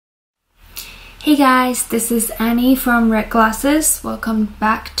Hey guys, this is Annie from Red Glasses. Welcome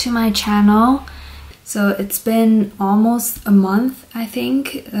back to my channel. So it's been almost a month, I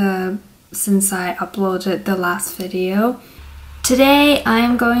think, since I uploaded the last video. Today I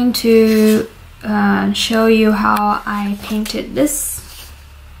am going to show you how I painted this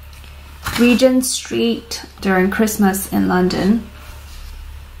Regent Street during Christmas in London.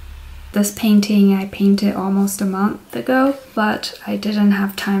 This painting I painted almost a month ago, but I didn't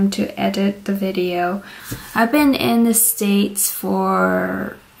have time to edit the video. I've been in the States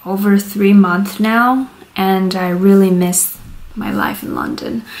for over 3 months now, and I really miss my life in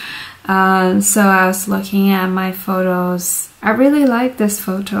London. So I was looking at my photos. I really like this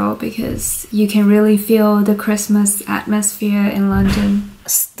photo because you can really feel the Christmas atmosphere in London.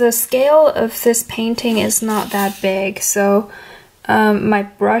 The scale of this painting is not that big, so my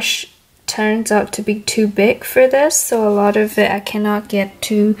brush turns out to be too big for this, so a lot of it I cannot get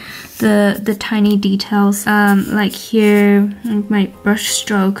to the tiny details. Like here, my brush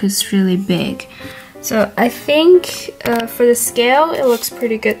stroke is really big. So I think for the scale it looks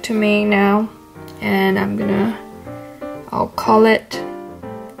pretty good to me now, and I'll call it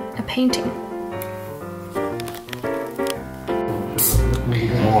a painting.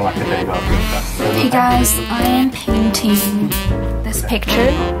 Hey guys, I am painting this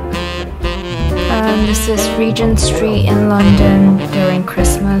picture. This is Regent Street in London during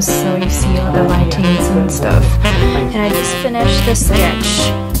Christmas, so you see all the lightings and stuff. And I just finished the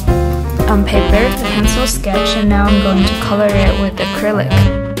sketch on paper, the pencil sketch, and now I'm going to color it with acrylic.